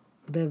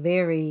 the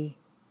very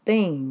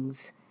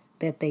things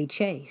that they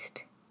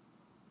chased.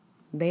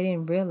 They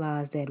didn't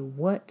realize that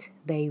what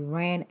they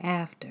ran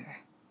after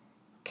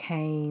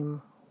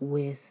came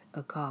with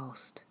a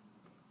cost.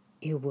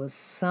 It was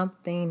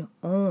something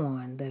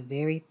on the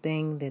very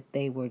thing that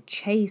they were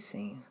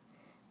chasing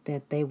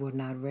that they were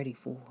not ready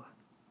for.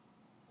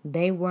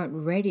 They weren't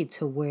ready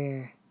to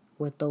wear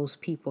what those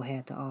people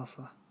had to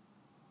offer.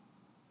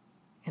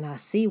 And I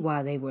see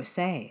why they were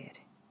sad,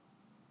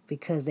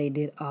 because they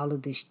did all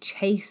of this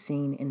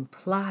chasing and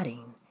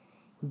plotting,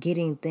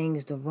 getting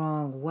things the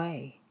wrong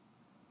way.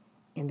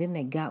 And then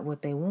they got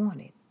what they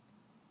wanted.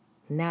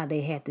 Now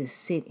they had to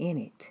sit in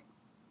it.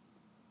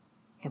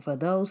 And for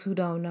those who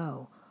don't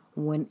know,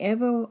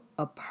 whenever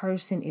a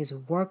person is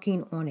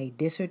working on a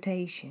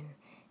dissertation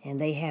and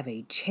they have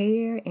a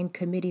chair and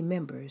committee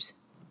members,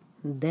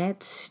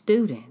 that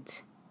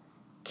student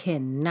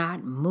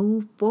cannot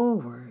move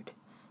forward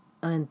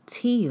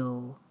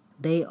until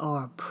they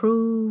are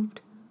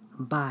approved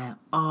by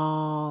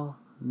all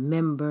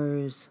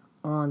members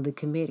on the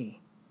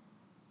committee.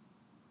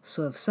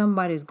 So if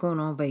somebody's going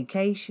on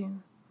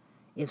vacation,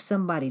 if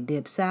somebody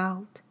dips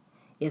out,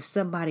 if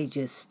somebody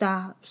just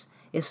stops,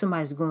 if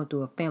somebody's going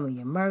through a family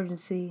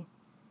emergency,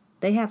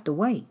 they have to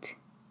wait.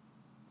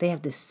 They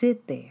have to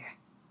sit there.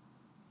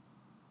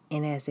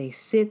 And as they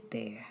sit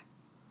there,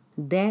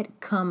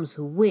 that comes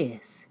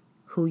with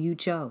who you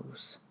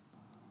chose.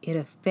 It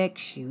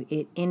affects you.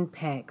 It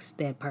impacts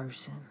that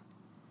person.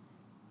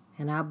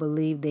 And I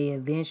believe they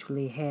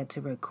eventually had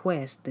to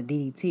request the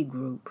DDT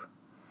group.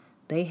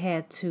 They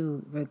had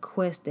to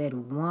request that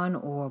one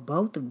or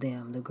both of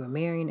them, the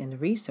grammarian and the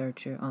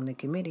researcher on the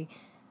committee,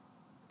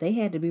 they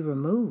had to be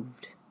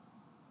removed.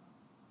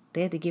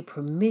 They had to get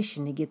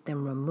permission to get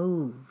them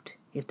removed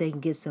if they can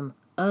get some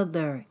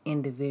other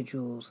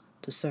individuals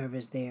to serve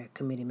as their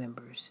committee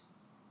members,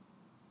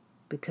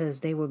 because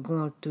they were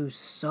going through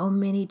so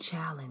many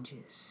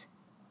challenges.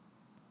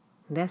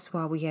 That's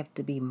why we have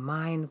to be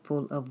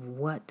mindful of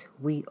what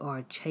we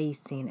are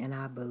chasing, and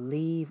I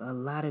believe a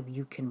lot of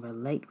you can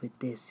relate with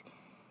this.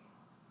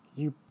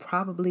 You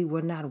probably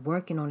were not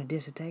working on a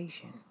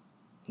dissertation.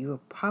 You were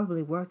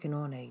probably working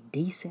on a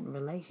decent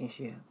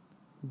relationship,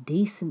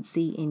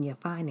 decency in your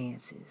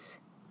finances,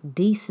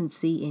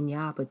 decency in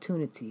your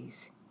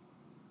opportunities.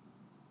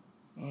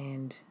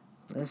 And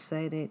let's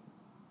say that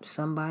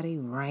somebody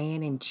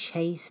ran and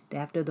chased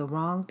after the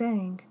wrong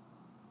thing,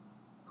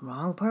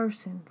 wrong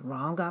person,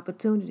 wrong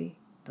opportunity,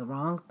 the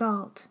wrong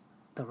thought,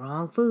 the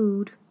wrong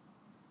food,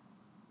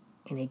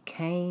 and it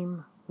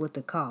came with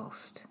a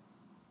cost.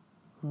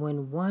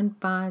 When one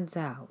finds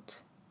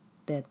out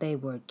that they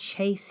were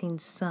chasing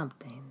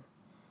something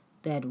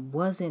that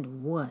wasn't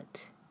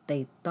what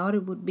they thought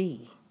it would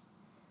be,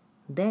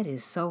 that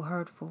is so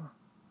hurtful.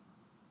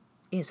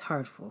 It's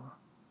hurtful,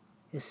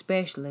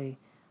 especially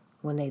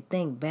when they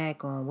think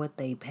back on what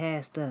they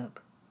passed up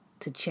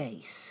to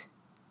chase.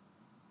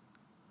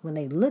 When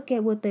they look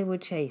at what they were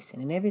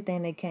chasing and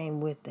everything that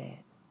came with that,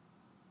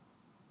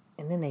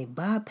 and then they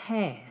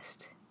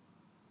bypassed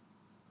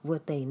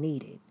what they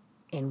needed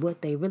and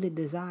what they really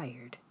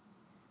desired,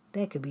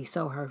 that could be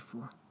so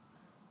hurtful.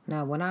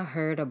 Now, when I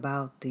heard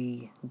about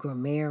the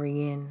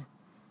grammarian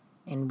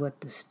and what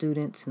the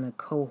students in the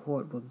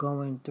cohort were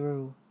going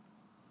through,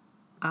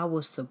 I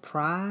was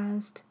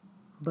surprised,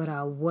 but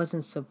I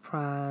wasn't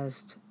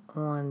surprised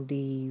on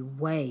the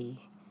way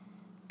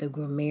the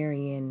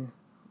grammarian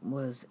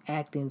was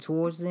acting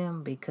towards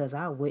them, because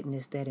I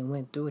witnessed that and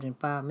went through it in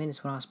 5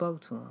 minutes when I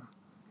spoke to him.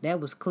 That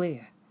was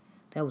clear.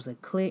 That was a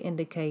clear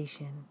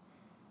indication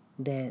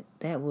that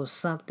that was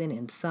something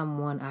and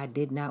someone I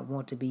did not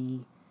want to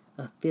be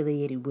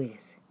affiliated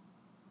with,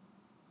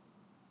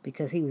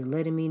 because he was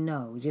letting me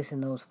know just in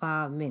those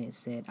 5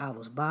 minutes that I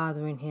was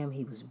bothering him.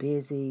 He was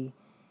busy.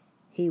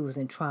 He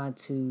wasn't trying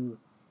to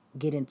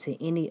get into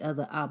any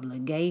other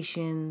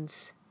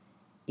obligations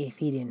if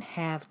he didn't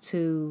have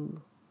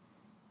to.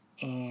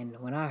 And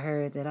when I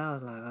heard that, I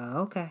was like,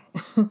 okay,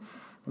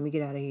 let me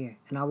get out of here.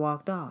 And I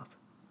walked off.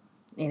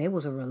 And it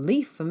was a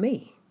relief for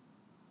me.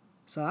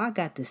 So I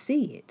got to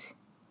see it.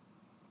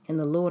 And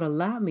the Lord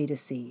allowed me to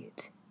see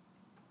it.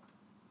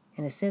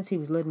 In a sense, he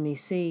was letting me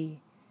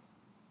see,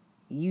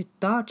 you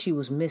thought you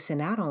was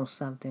missing out on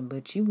something,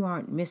 but you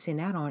weren't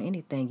missing out on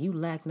anything. You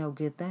lacked no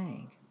good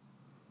thing.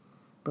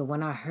 But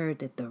when I heard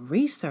that the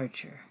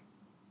researcher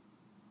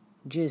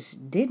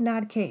just did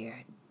not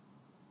care,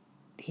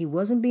 he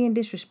wasn't being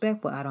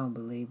disrespectful, I don't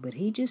believe, but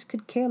he just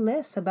could care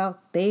less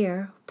about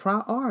their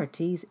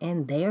priorities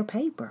and their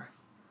paper.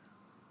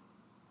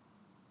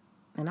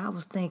 And I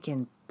was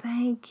thinking,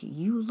 thank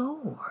you,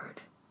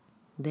 Lord,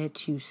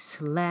 that you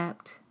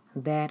slapped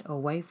that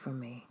away from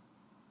me.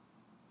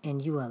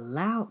 And you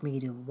allowed me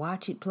to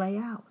watch it play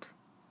out.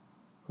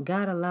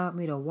 God allowed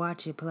me to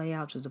watch it play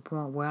out to the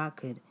point where I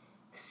could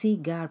see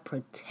God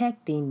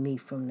protecting me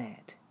from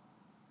that.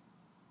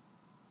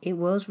 It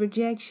was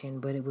rejection,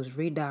 but it was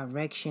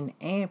redirection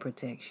and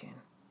protection.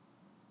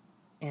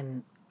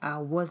 And I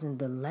wasn't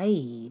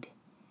delayed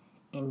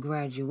in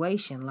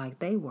graduation like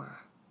they were.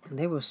 And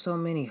there were so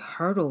many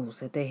hurdles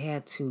that they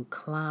had to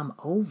climb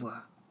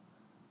over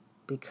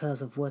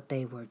because of what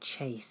they were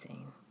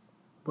chasing,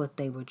 what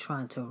they were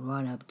trying to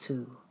run up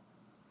to.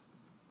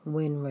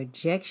 When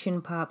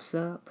rejection pops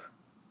up,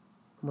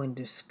 when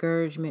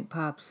discouragement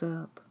pops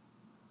up,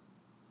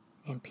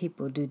 and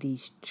people do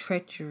these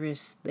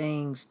treacherous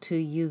things to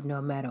you,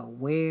 no matter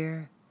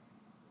where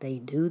they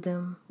do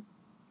them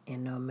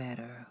and no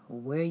matter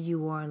where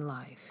you are in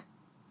life,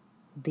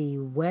 the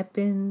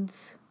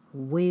weapons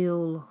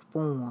will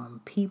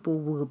form. People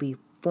will be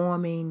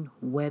forming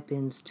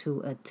weapons to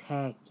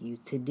attack you,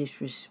 to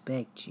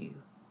disrespect you,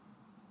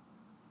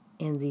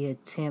 in the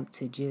attempt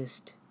to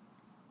just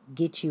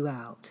get you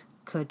out,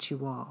 cut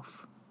you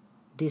off,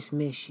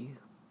 dismiss you.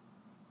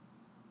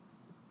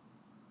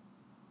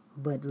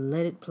 But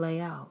let it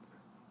play out.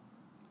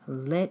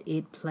 Let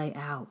it play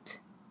out.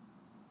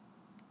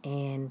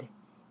 And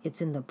it's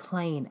in the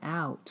playing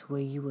out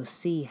where you will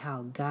see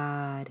how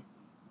God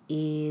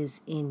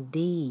is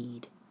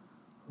indeed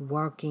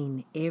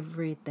working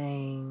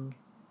everything,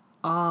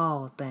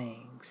 all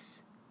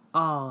things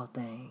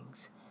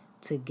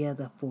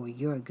together for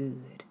your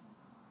good.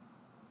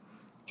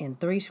 And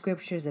 3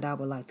 scriptures that I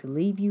would like to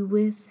leave you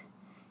with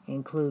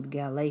include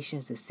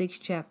Galatians the 6th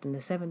chapter and the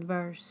 7th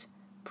verse,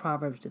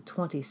 Proverbs the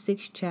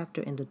 26th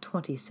chapter and the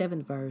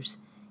 27th verse,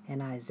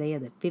 and Isaiah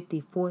the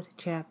 54th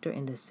chapter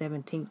and the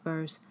 17th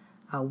verse.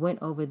 I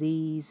went over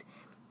these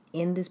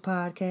in this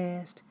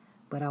podcast,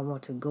 but I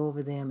want to go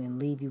over them and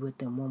leave you with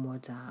them one more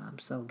time.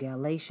 So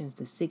Galatians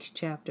the 6th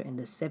chapter and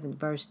the 7th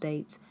verse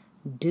states,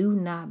 "Do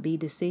not be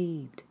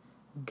deceived.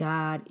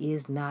 God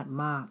is not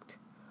mocked.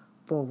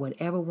 For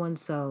whatever one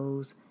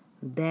sows,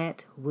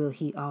 that will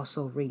he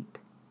also reap."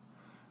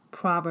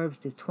 Proverbs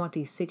the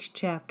 26th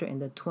chapter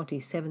and the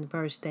 27th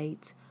verse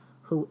states,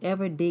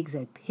 "Whoever digs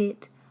a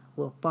pit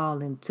will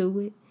fall into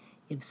it.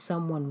 If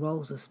someone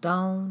rolls a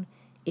stone,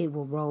 it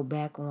will roll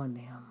back on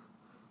them."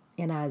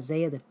 And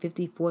Isaiah the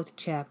 54th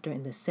chapter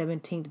and the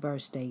 17th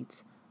verse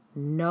states,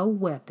 "No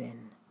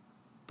weapon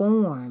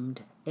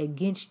formed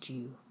against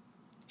you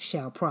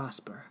shall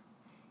prosper,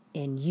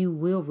 and you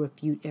will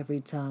refute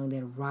every tongue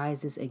that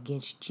rises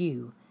against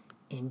you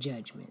in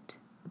judgment."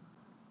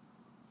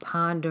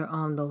 Ponder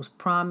on those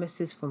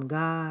promises from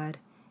God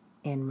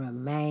and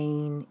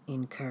remain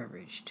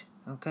encouraged.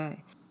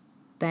 Okay?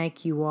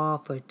 Thank you all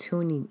for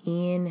tuning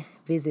in.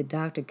 Visit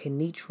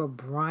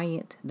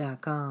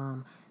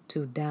drkenitrabryant.com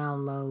to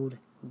download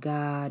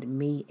God,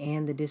 Me,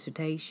 and the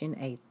Dissertation,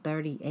 a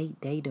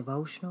 38-day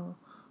devotional.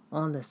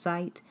 On the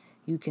site,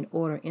 you can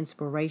order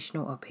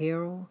inspirational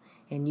apparel,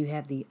 and you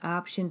have the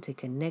option to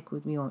connect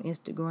with me on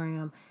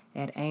Instagram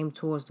at Aim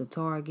Towards the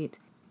Target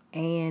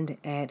and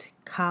at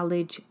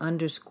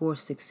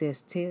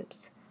college_success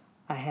tips.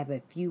 I have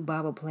a few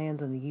Bible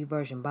plans on the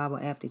YouVersion Bible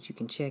app that you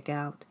can check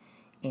out.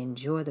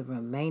 Enjoy the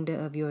remainder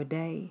of your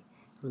day.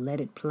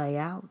 Let it play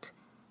out.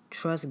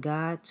 Trust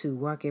God to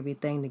work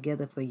everything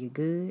together for your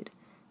good.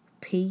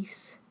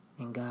 Peace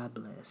and God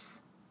bless.